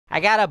I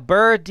got a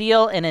BRRRR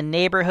deal in a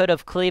neighborhood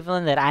of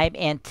Cleveland that I'm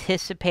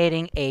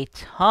anticipating a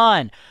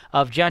ton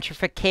of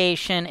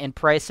gentrification and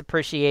price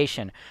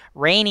appreciation.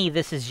 Rainey,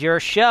 this is your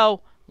show.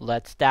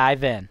 Let's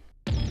dive in.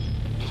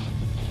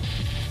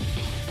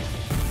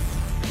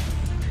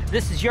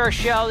 This is your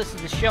show. This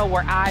is the show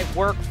where I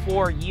work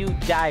for you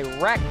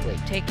directly,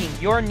 taking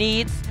your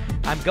needs.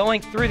 I'm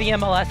going through the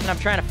MLS and I'm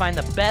trying to find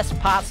the best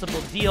possible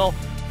deal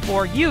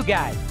for you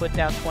guys. Put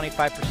down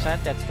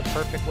 25%. That's the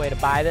perfect way to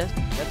buy this.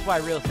 That's why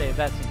real estate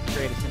investing is the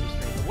greatest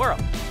industry in the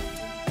world.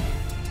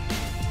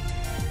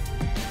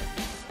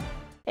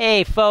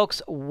 Hey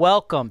folks,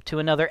 welcome to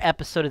another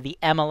episode of the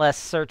MLS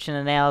Search and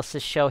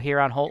Analysis Show here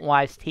on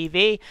Holton-Wise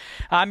TV.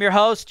 I'm your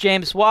host,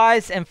 James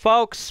Wise, and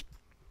folks,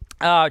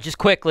 just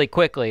quickly,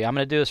 I'm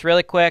going to do this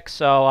really quick,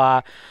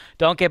 so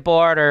don't get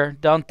bored or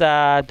don't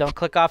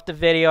click off the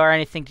video or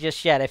anything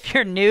just yet. If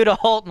you're new to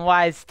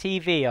Holton-Wise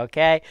TV,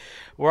 okay,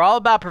 we're all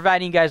about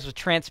providing you guys with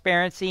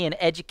transparency and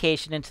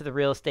education into the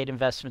real estate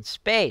investment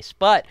space,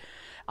 but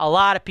a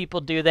lot of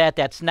people do that.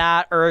 That's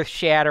not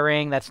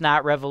earth-shattering. That's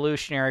not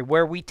revolutionary.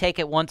 Where we take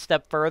it one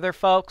step further,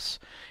 folks,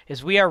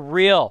 is we are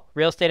real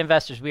estate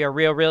investors. We are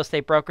real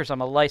estate brokers. I'm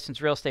a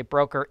licensed real estate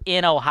broker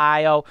in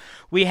Ohio.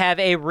 We have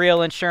a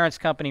real insurance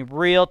company,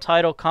 real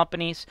title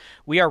companies.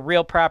 We are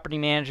real property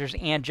managers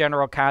and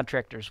general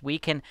contractors. We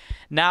can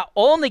not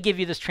only give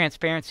you this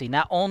transparency,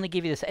 not only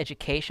give you this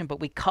education,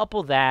 but we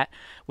couple that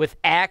with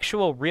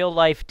actual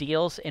real-life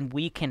deals, and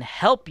we can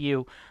help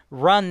you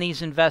run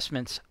these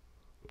investments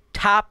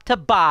top to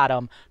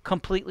bottom,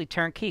 completely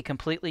turnkey,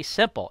 completely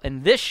simple.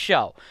 And this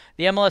show,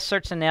 the MLS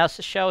Search and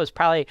Analysis Show, is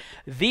probably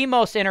the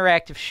most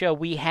interactive show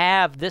we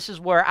have. This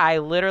is where I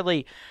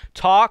literally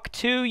talk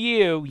to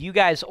you. You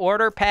guys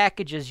order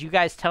packages. You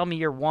guys tell me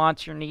your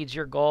wants, your needs,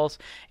 your goals,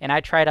 and I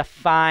try to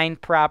find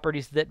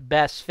properties that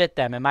best fit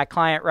them. And my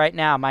client right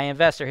now, my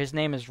investor, his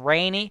name is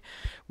Rainey.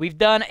 We've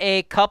done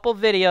a couple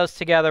videos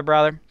together,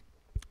 brother.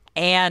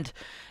 And,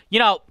 you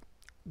know,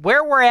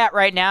 where we're at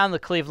right now in the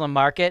Cleveland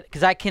market,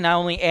 because I can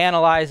only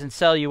analyze and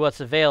sell you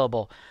what's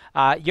available.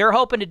 You're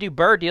hoping to do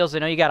BRRRR deals. I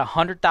know you got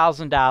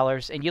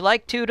 $100,000 and you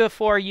like 2 to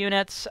 4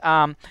 units,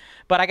 but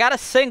I got a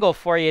single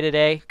for you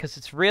today because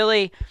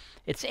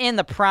it's in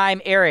the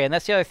prime area, and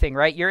that's the other thing,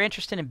 right? You're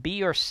interested in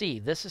B or C.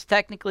 This is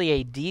technically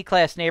a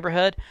D-class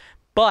neighborhood,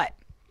 but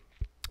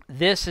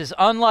this is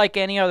unlike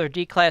any other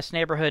D-class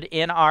neighborhood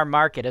in our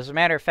market. As a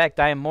matter of fact,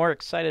 I am more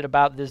excited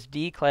about this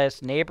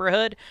D-class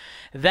neighborhood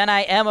than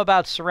I am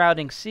about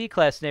surrounding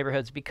C-class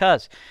neighborhoods,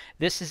 because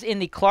this is in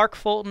the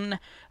Clark-Fulton,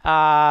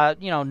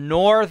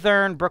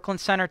 northern Brooklyn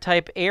Center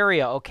type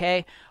area,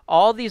 okay?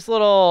 All these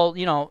little,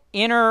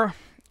 inner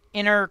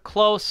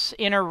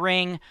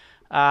ring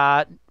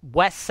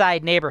west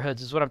side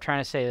neighborhoods is what I'm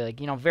trying to say. Like,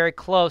 very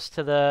close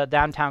to the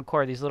downtown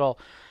core, these little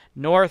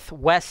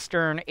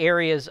northwestern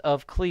areas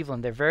of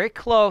Cleveland. They're very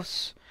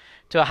close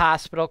to a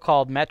hospital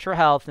called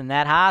MetroHealth, and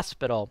that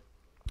hospital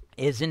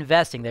is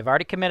investing. They've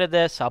already committed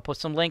this. I'll put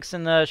some links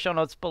in the show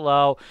notes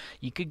below.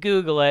 You could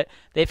Google it.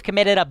 They've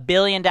committed $1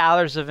 billion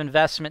of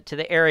investment to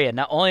the area.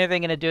 Not only are they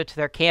going to do it to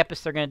their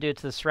campus, they're going to do it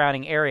to the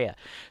surrounding area.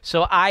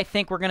 So I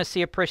think we're going to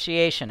see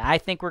appreciation. I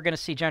think we're going to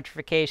see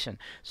gentrification.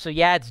 So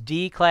yeah, it's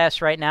D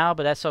class right now,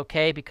 but that's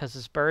okay because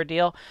this BRRRR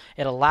deal,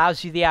 it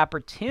allows you the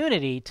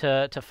opportunity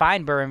to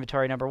find BRRRR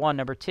inventory, number one.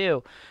 Number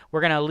two,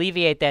 we're going to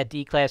alleviate that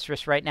D class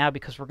risk right now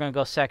because we're going to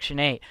go Section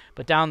 8.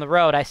 But down the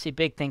road, I see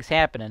big things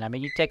happening. I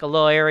mean, you take a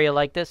little area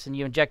like this and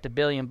you inject $1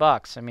 billion. I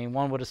mean,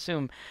 one would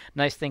assume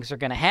nice things are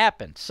going to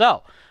happen.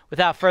 So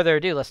without further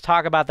ado, let's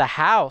talk about the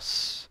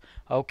house.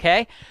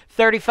 Okay,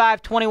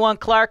 3521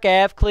 Clark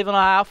Ave, Cleveland,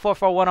 Ohio,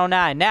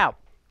 44109. Now,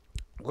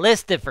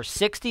 listed for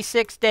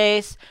 66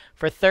 days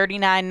for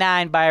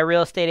 $39.9 by a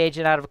real estate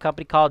agent out of a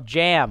company called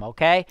Jam.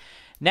 Okay,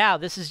 now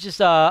this is just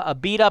a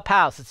beat up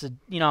house. It's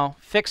a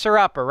fixer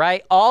upper,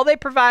 right? All they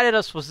provided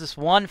us was this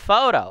one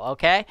photo.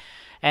 Okay,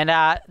 and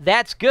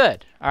that's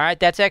good. All right,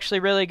 that's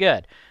actually really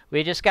good.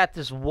 We just got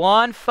this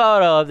one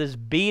photo of this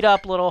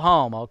beat-up little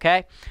home,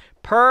 okay?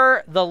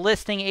 Per the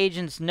listing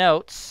agent's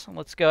notes,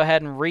 let's go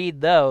ahead and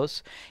read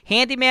those.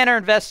 Handyman or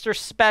investor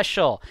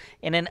special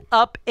in an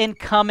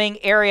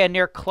up-and-coming area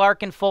near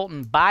Clark and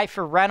Fulton. Buy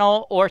for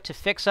rental or to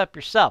fix up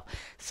yourself.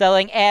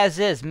 Selling as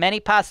is. Many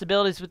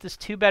possibilities with this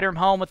 2-bedroom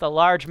home with a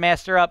large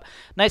master up.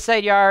 Nice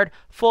side yard,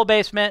 full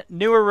basement,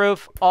 newer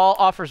roof, all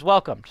offers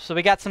welcomed. So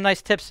we got some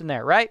nice tips in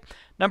there, right?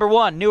 Number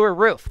one, newer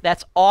roof.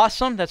 That's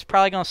awesome. That's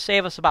probably going to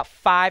save us about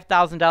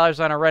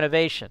 $5,000 on a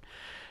renovation.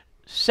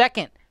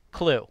 Second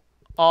clue,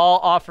 all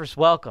offers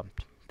welcomed.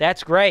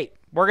 That's great.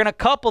 We're going to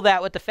couple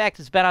that with the fact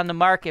it's been on the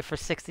market for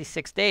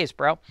 66 days,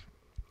 bro.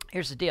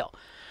 Here's the deal.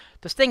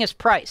 This thing is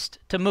priced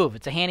to move.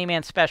 It's a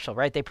handyman special,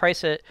 right? They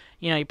price it,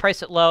 you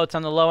price it low. It's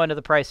on the low end of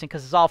the pricing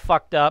because it's all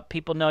fucked up.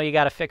 People know you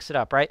got to fix it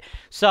up, right?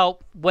 So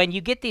when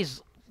you get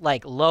these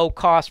like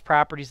low-cost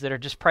properties that are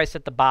just priced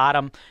at the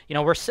bottom,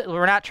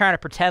 we're not trying to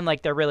pretend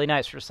like they're really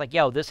nice. We're just like,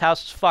 yo, this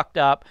house is fucked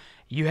up.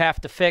 You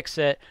have to fix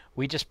it.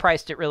 We just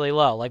priced it really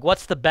low. Like,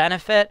 what's the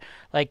benefit?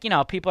 Like, you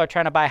know, people are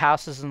trying to buy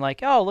houses and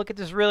like, oh, look at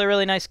this really,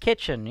 really nice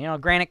kitchen, you know,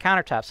 granite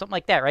countertop, something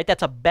like that, right?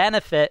 That's a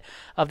benefit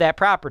of that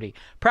property.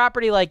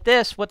 Property like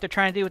this, what they're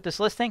trying to do with this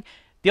listing,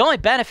 the only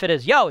benefit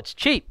is, yo, it's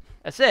cheap.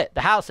 That's it.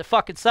 The house, it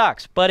fucking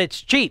sucks, but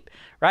it's cheap,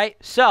 right?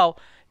 So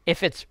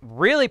if it's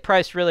really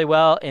priced really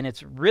well and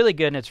it's really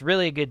good and it's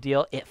really a good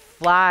deal, it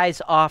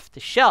flies off the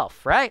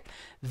shelf, right?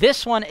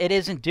 This one, it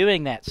isn't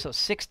doing that. So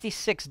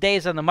 66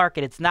 days on the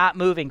market, it's not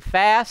moving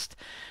fast.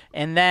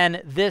 And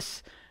then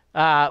this,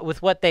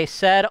 with what they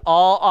said,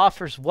 all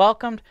offers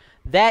welcomed,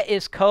 that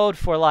is code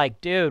for like,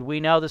 dude, we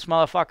know this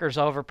motherfucker's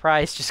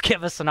overpriced. Just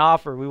give us an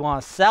offer. We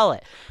want to sell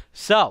it.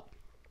 So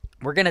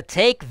we're going to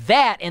take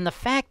that and the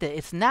fact that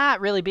it's not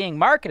really being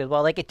marketed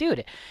well. Like,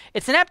 dude,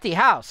 it's an empty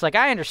house. Like,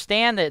 I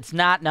understand that it's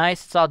not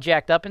nice. It's all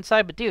jacked up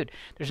inside. But, dude,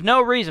 there's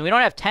no reason. We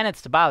don't have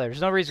tenants to bother. There's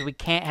no reason we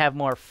can't have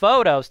more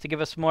photos to give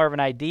us more of an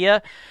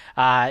idea.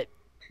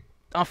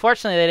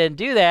 Unfortunately, they didn't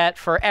do that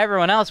for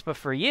everyone else, but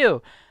for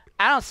you,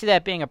 I don't see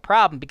that being a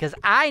problem because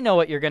I know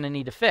what you're going to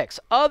need to fix.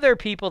 Other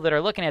people that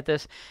are looking at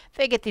this,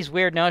 they get these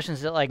weird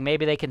notions that like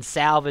maybe they can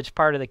salvage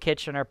part of the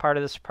kitchen or part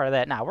of this or part of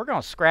that. Nah, we're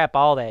going to scrap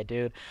all that,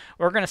 dude.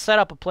 We're going to set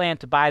up a plan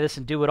to buy this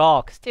and do it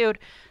all because, dude,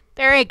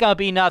 there ain't going to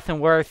be nothing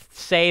worth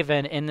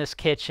saving in this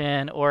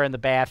kitchen or in the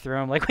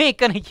bathroom. Like, we ain't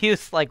going to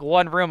use like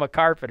one room of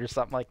carpet or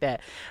something like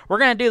that. We're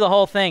going to do the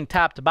whole thing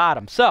top to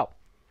bottom. So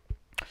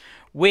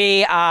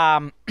we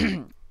don't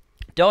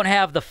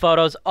have the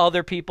photos.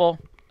 Other people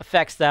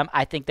affects them.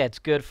 I think that's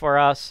good for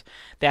us.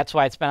 That's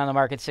why it's been on the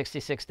market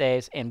 66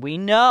 days. And we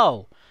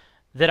know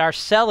that our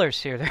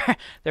sellers here,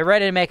 they're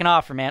ready to make an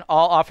offer, man.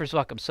 All offers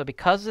welcome. So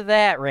because of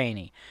that,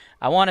 Rainey,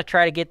 I want to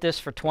try to get this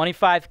for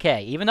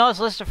 $25K. Even though it's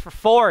listed for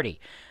 $40,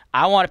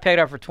 I want to pick it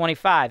up for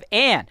 $25.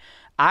 And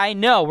I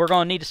know we're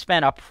going to need to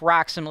spend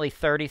approximately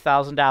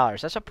 $30,000.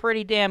 That's a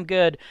pretty damn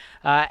good,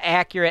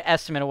 accurate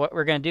estimate of what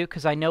we're going to do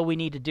because I know we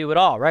need to do it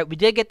all, right? We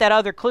did get that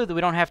other clue that we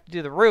don't have to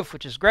do the roof,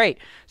 which is great.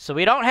 So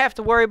we don't have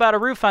to worry about a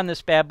roof on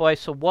this bad boy.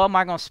 So what am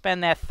I going to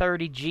spend that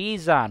 30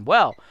 G's on?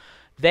 Well,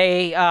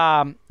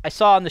 I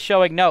saw in the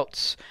showing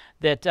notes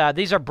that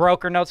these are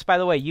broker notes, by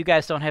the way. You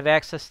guys don't have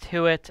access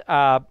to it.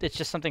 It's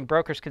just something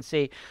brokers can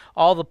see.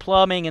 All the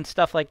plumbing and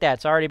stuff like that,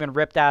 it's already been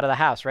ripped out of the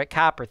house, right?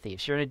 Copper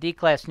thieves. You're in a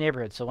D-class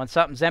neighborhood, so when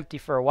something's empty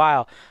for a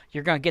while,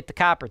 you're going to get the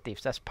copper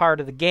thieves. That's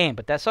part of the game,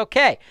 but that's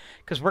okay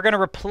because we're going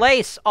to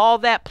replace all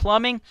that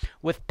plumbing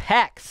with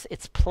PEX.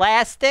 It's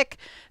plastic.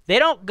 They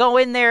don't go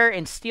in there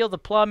and steal the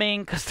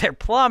plumbing because they're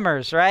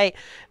plumbers, right?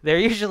 They're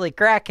usually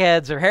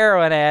crackheads or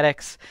heroin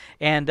addicts,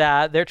 and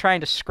they're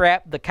trying to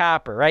scrap the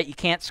copper, right? You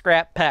can't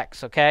scrap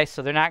PEX, okay?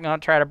 So they're not going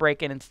to try to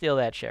break in and steal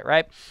that shit,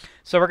 right?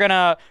 So we're going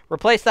to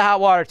replace the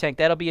hot water tank.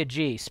 That'll be a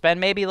G. Spend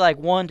maybe like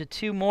 1 to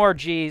 2 more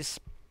G's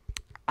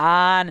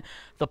on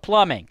the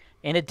plumbing.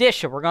 In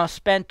addition, we're going to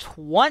spend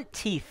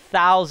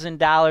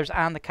 $20,000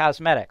 on the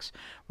cosmetics.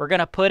 We're going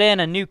to put in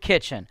a new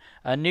kitchen,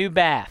 a new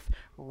bath,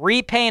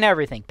 repaint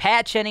everything,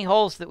 patch any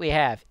holes that we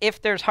have.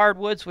 If there's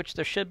hardwoods, which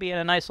there should be in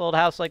a nice old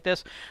house like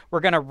this,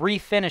 we're going to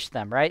refinish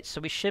them, right? So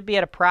we should be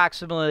at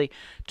approximately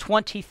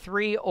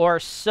 23 or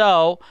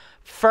so.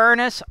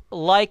 Furnace,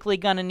 likely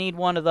going to need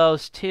one of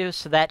those too,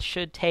 so that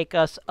should take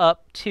us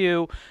up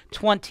to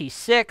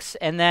 26.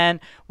 And then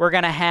we're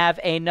going to have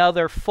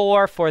another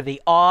 4 for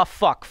the Aw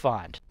Fuck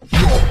Fund.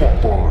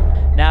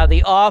 Now,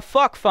 the Aw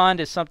Fuck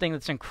Fund is something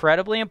that's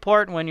incredibly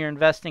important when you're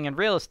investing in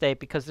real estate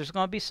because there's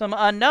going to be some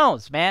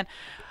unknowns, man.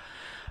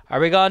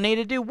 Are we going to need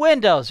to do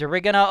windows? Are we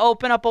going to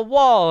open up a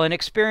wall and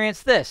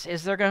experience this?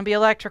 Is there going to be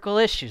electrical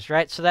issues,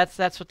 right? So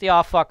that's what the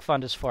Aw Fuck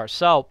Fund is for.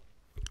 So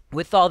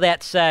with all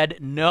that said,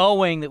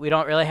 knowing that we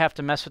don't really have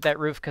to mess with that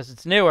roof because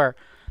it's newer,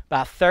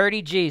 about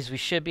 30 G's, we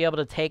should be able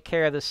to take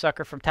care of this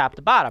sucker from top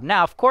to bottom.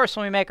 Now, of course,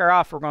 when we make our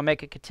offer, we're going to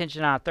make a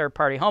contingent on a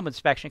third-party home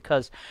inspection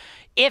because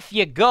if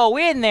you go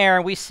in there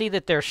and we see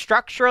that there's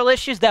structural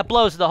issues, that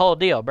blows the whole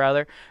deal,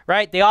 brother,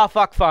 right? The Aw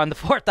Fuck Fund, the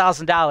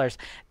 $4,000,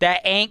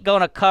 that ain't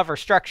going to cover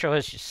structural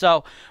issues.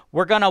 So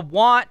we're going to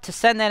want to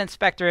send that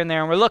inspector in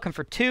there, and we're looking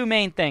for 2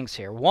 main things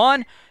here.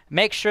 1,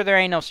 make sure there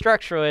ain't no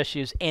structural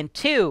issues, and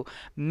 2,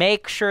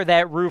 make sure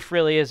that roof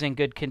really is in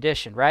good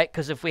condition, right?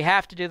 Because if we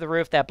have to do the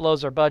roof, that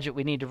blows our budget.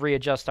 We need to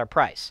readjust our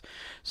price.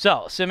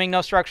 So, assuming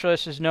no structural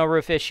issues, no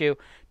roof issue,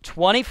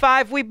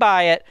 25 we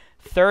buy it,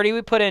 30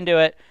 we put into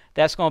it.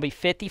 That's going to be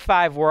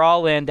 55. We're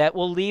all in. That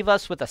will leave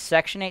us with a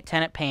Section 8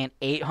 tenant paying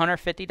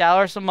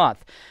 $850 a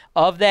month.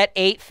 Of that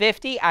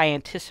 $850, I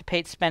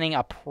anticipate spending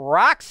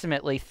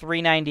approximately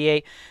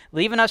 $398,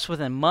 leaving us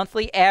with a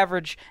monthly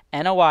average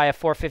NOI of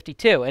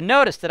 $452. And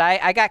notice that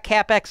I got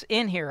CapEx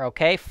in here,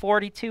 okay?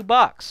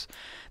 $42.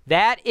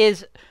 That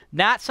is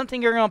Not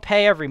something you're going to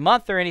pay every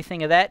month or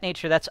anything of that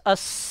nature. That's a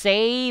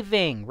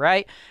saving,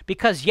 right?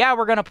 Because, yeah,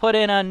 we're going to put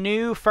in a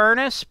new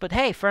furnace, but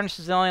hey,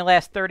 furnaces only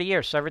last 30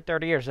 years. So every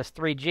 30 years, that's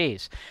 3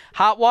 Gs.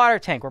 Hot water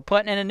tank, we're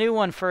putting in a new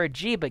one for a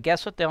G, but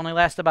guess what? They only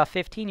last about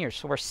 15 years.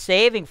 So we're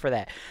saving for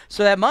that.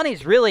 So that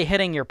money's really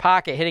hitting your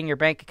pocket, hitting your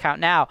bank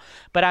account now.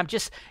 But I'm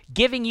just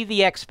giving you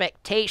the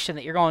expectation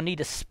that you're going to need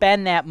to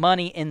spend that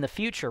money in the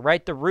future,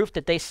 right? The roof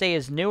that they say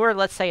is newer,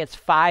 let's say it's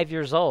 5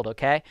 years old,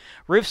 okay?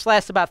 Roofs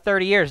last about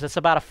 30 years. That's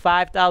about a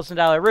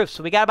 $5,000 roof.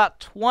 So we got about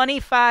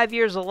 25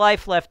 years of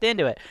life left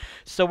into it.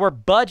 So we're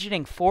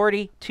budgeting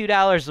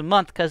 $42 a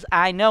month because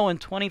I know in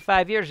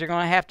 25 years you're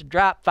going to have to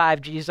drop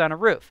 5 Gs on a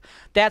roof.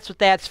 That's what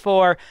that's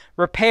for.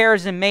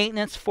 Repairs and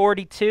maintenance,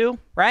 $42,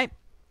 right?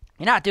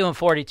 You're not doing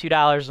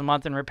 $42 a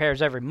month in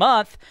repairs every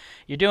month.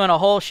 You're doing a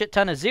whole shit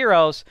ton of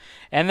zeros.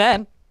 And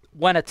then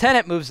when a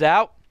tenant moves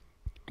out,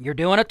 you're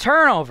doing a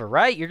turnover,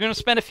 right? You're going to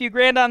spend a few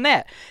grand on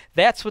that.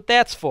 That's what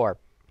that's for.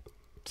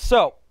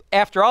 So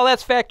after all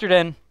that's factored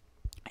in,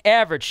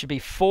 average should be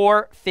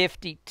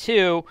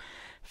 $452,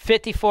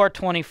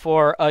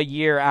 $54.24 a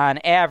year on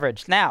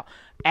average. Now,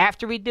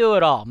 after we do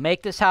it all,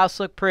 make this house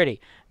look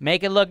pretty,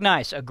 make it look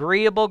nice,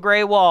 agreeable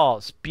gray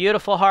walls,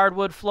 beautiful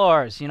hardwood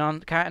floors, you know,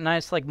 kind of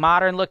nice, like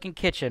modern looking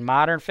kitchen,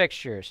 modern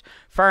fixtures,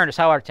 furnace,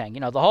 hot water tank,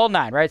 you know, the whole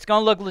nine, right? It's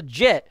going to look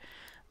legit.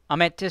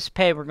 I'm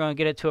anticipating we're going to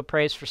get it to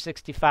appraise for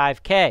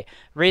 $65K.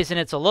 Reason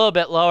it's a little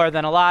bit lower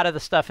than a lot of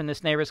the stuff in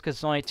this neighborhood is because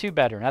it's only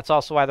 2-bedroom. That's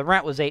also why the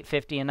rent was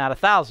 $850 and not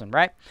 $1,000,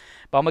 right?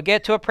 But I'm going to get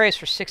it to appraise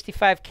for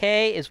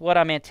 $65K is what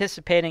I'm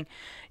anticipating.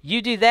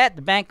 You do that,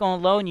 the bank going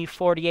to loan you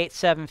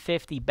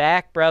 $48,750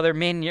 back, brother,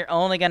 meaning you're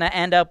only going to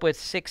end up with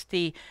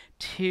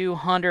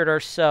 $6,200 or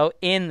so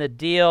in the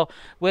deal,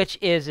 which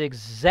is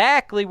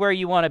exactly where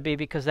you want to be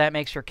because that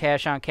makes your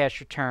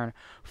cash-on-cash return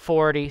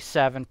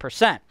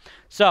 47%.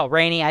 So,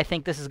 Rainey, I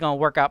think this is going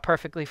to work out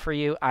perfectly for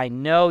you. I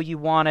know you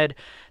wanted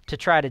to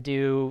try to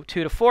do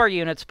 2 to 4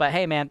 units, but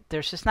hey, man,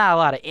 there's just not a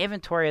lot of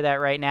inventory of that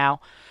right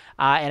now.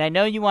 And I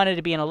know you wanted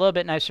to be in a little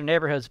bit nicer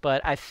neighborhoods,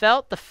 but I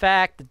felt the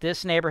fact that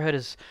this neighborhood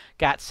has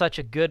got such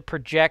a good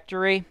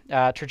trajectory,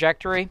 that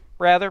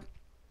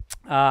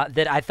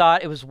I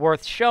thought it was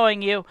worth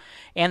showing you.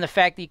 And the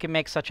fact that you can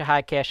make such a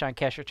high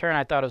cash-on-cash return,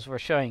 I thought it was worth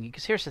showing you.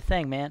 Because here's the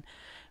thing, man.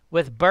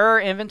 With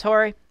BRRRR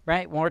inventory,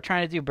 right, when we're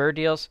trying to do BRRRR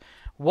deals,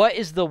 what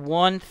is the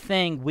one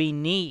thing we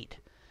need?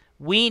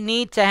 We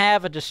need to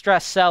have a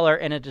distressed seller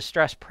in a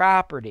distressed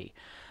property.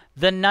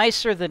 The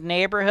nicer the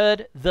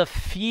neighborhood, the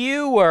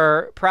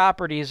fewer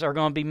properties are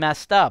going to be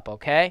messed up,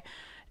 okay?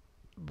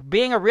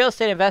 Being a real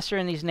estate investor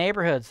in these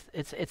neighborhoods,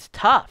 it's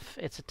tough.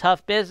 It's a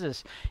tough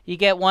business. You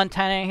get one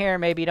tenant here,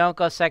 maybe you don't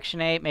go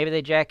Section 8, maybe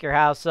they jack your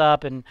house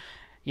up and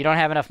you don't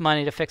have enough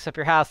money to fix up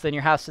your house, then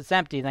your house sits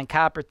empty. Then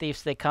copper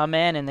thieves, they come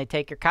in and they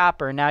take your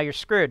copper, and now you're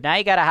screwed. Now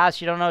you got a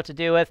house you don't know what to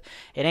do with.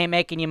 It ain't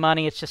making you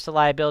money. It's just a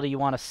liability. You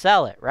want to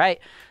sell it,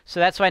 right? So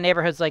that's why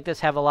neighborhoods like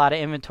this have a lot of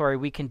inventory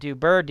we can do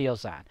BRRRR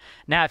deals on.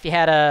 Now, if you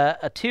had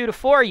a 2 to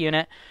 4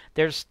 unit,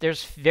 there's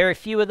very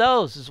few of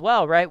those as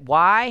well, right?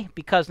 Why?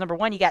 Because, number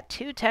one, you got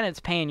 2 tenants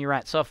paying you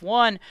rent. So if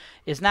one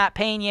is not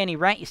paying you any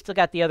rent, you still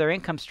got the other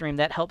income stream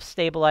that helps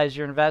stabilize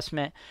your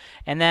investment.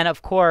 And then,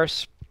 of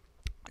course,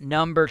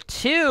 number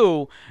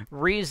 2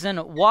 reason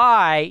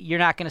why you're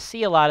not going to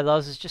see a lot of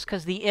those is just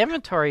because the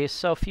inventory is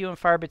so few and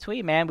far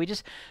between, man.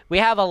 We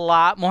have a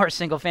lot more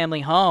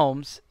single-family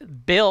homes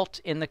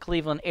built in the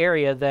Cleveland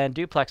area than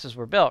duplexes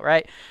were built,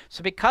 right?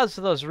 So because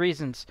of those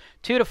reasons,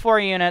 2 to 4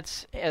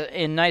 units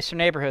in nicer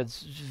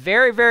neighborhoods,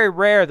 very, very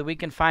rare that we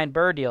can find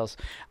BRRRR deals.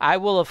 I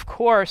will, of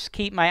course,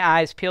 keep my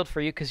eyes peeled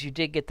for you because you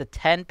did get the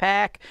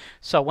 10-pack.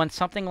 So when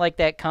something like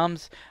that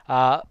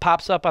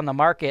pops up on the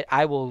market,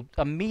 I will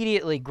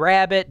immediately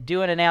grab it,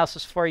 do an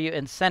analysis for you,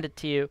 and send it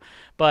to you.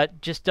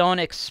 But just don't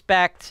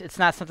expect, it's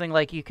not something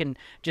like you can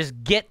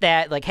just get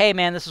that, like, hey,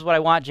 man, this is what I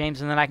want,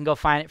 James, and then I can go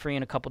find it for you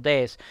in a couple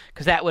days,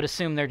 because that would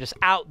assume they're just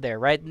out there,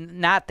 right?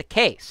 Not the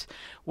case.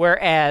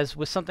 Whereas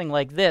with something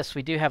like this,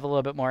 we do have a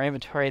little bit more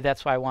inventory.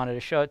 That's why I wanted to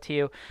show it to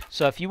you.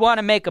 So if you want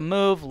to make a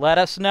move, let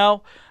us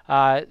know.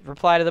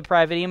 Reply to the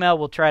private email.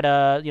 We'll try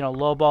to,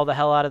 lowball the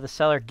hell out of the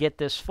seller, get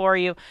this for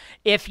you.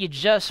 If you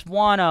just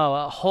want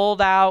to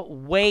hold out,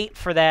 wait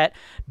for that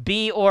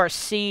B or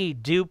C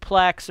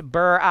duplex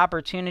BRRRR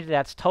opportunity,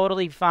 that's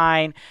totally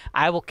fine.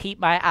 I will keep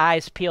my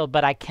eyes peeled,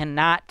 but I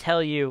cannot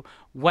tell you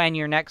when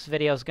your next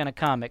video is going to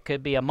come. It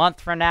could be a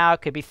month from now.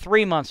 It could be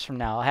 3 months from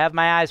now. I'll have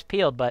my eyes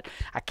peeled, but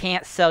I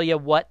can't sell you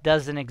what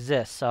doesn't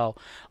exist. So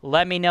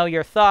let me know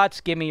your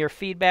thoughts. Give me your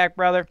feedback,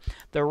 brother.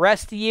 The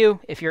rest of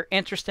you, if you're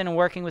interested in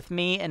working with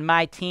me and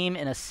my team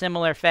in a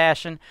similar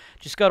fashion,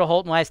 just go to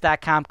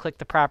Holton-Wise.com, click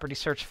the Property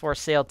Search for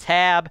Sale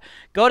tab,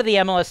 go to the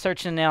MLS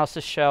Search and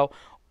Analysis Show,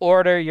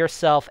 order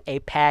yourself a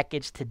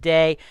package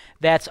today.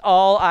 That's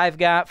all I've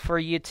got for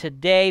you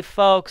today,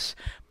 folks.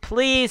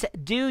 Please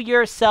do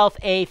yourself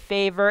a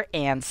favor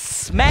and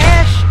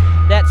smash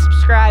that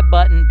subscribe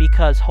button,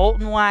 because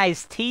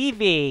Holton-Wise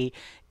TV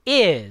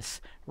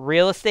is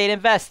real estate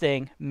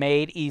investing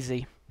made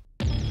easy.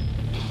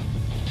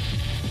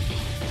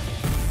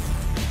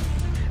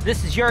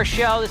 This is your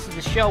show. This is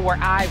the show where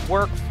I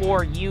work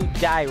for you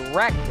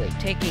directly,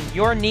 taking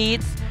your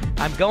needs.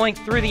 I'm going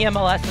through the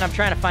MLS and I'm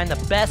trying to find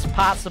the best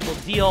possible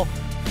deal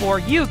for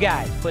you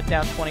guys. Put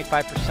down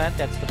 25%.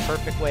 That's the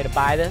perfect way to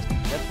buy this.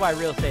 That's why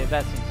real estate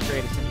investing is the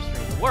greatest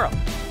industry in the world.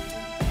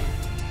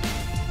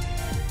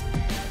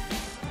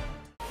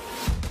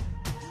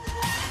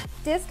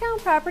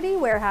 Discount Property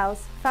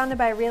Warehouse, founded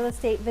by real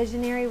estate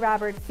visionary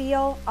Robert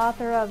Fiel,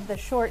 author of the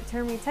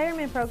Short-Term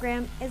Retirement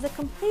Program, is a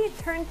complete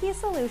turnkey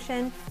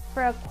solution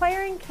for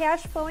acquiring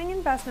cash-flowing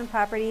investment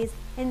properties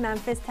in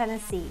Memphis,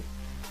 Tennessee.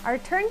 Our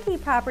turnkey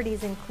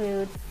properties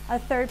include a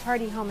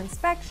third-party home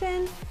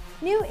inspection,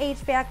 new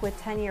HVAC with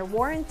 10-year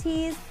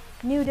warranties,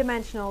 new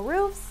dimensional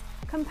roofs,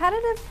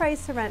 competitive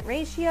price-to-rent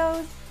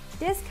ratios,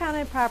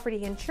 discounted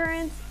property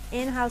insurance,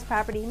 in-house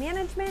property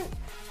management,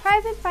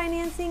 private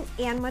financing,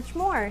 and much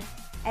more.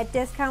 At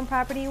Discount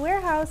Property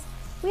Warehouse,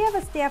 we have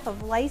a staff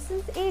of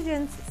licensed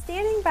agents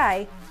standing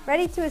by,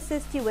 ready to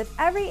assist you with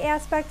every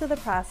aspect of the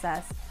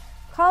process.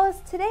 Call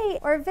us today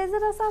or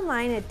visit us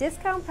online at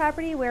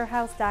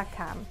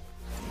discountpropertywarehouse.com.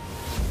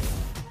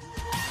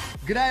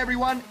 G'day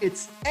everyone,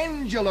 it's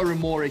Angela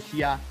Remora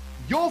here,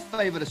 your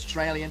favorite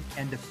Australian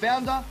and the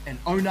founder and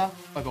owner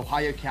of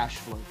Ohio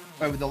Cashflow.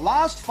 Over the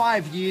last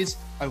 5 years,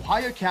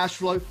 Ohio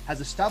Cashflow has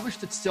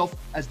established itself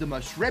as the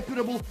most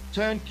reputable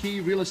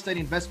turnkey real estate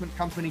investment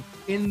company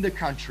in the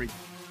country.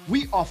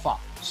 We offer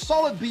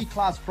solid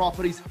B-class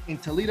properties in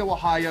Toledo,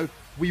 Ohio.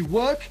 We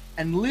work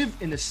and live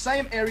in the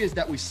same areas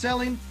that we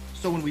sell in,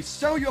 so when we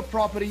sell your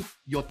property,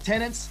 your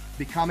tenants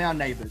become our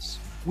neighbors.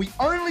 We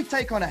only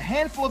take on a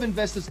handful of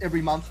investors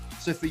every month,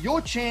 so for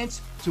your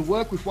chance to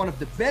work with one of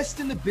the best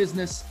in the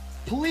business,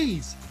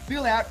 please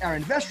fill out our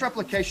investor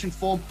application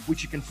form,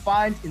 which you can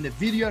find in the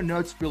video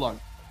notes below.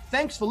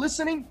 Thanks for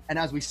listening, and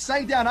as we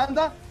say down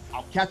under,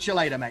 I'll catch you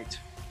later, mate.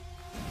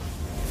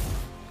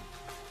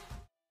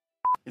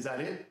 Is that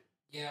it?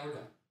 Yeah, we're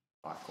done.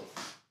 All right, cool.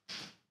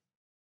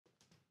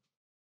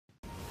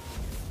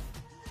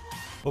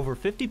 Over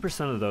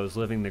 50% of those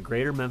living in the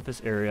greater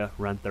Memphis area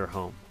rent their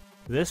home.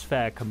 This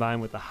fact,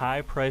 combined with the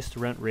high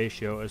price-to-rent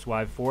ratio, is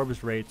why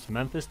Forbes rates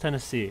Memphis,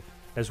 Tennessee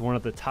as one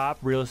of the top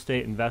real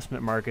estate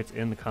investment markets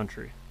in the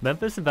country.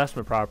 Memphis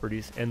Investment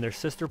Properties and their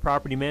sister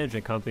property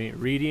management company,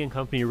 Reedy &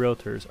 Company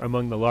Realtors, are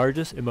among the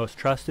largest and most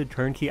trusted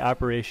turnkey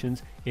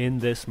operations in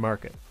this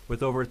market.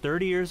 With over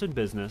 30 years in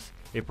business,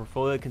 a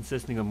portfolio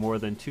consisting of more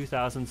than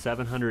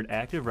 2,700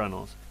 active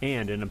rentals,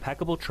 and an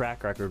impeccable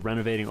track record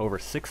renovating over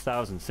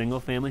 6,000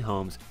 single-family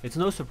homes, it's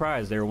no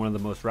surprise they are one of the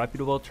most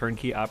reputable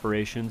turnkey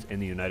operations in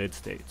the United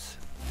States.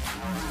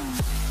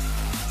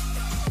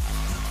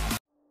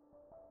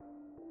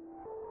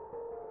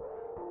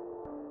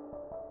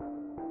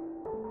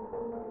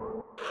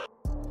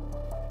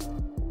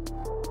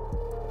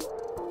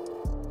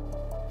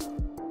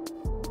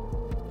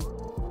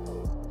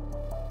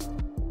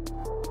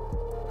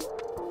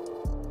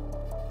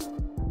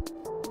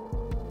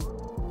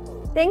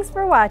 Thanks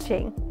for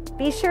watching.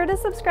 Be sure to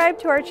subscribe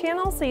to our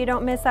channel so you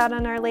don't miss out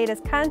on our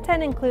latest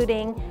content,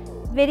 including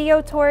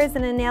video tours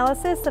and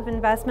analysis of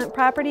investment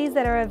properties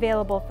that are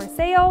available for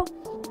sale,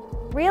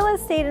 real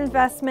estate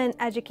investment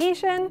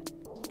education,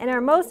 and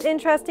our most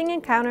interesting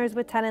encounters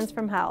with tenants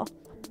from hell.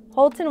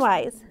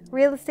 Holton-Wise,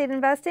 real estate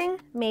investing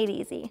made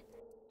easy.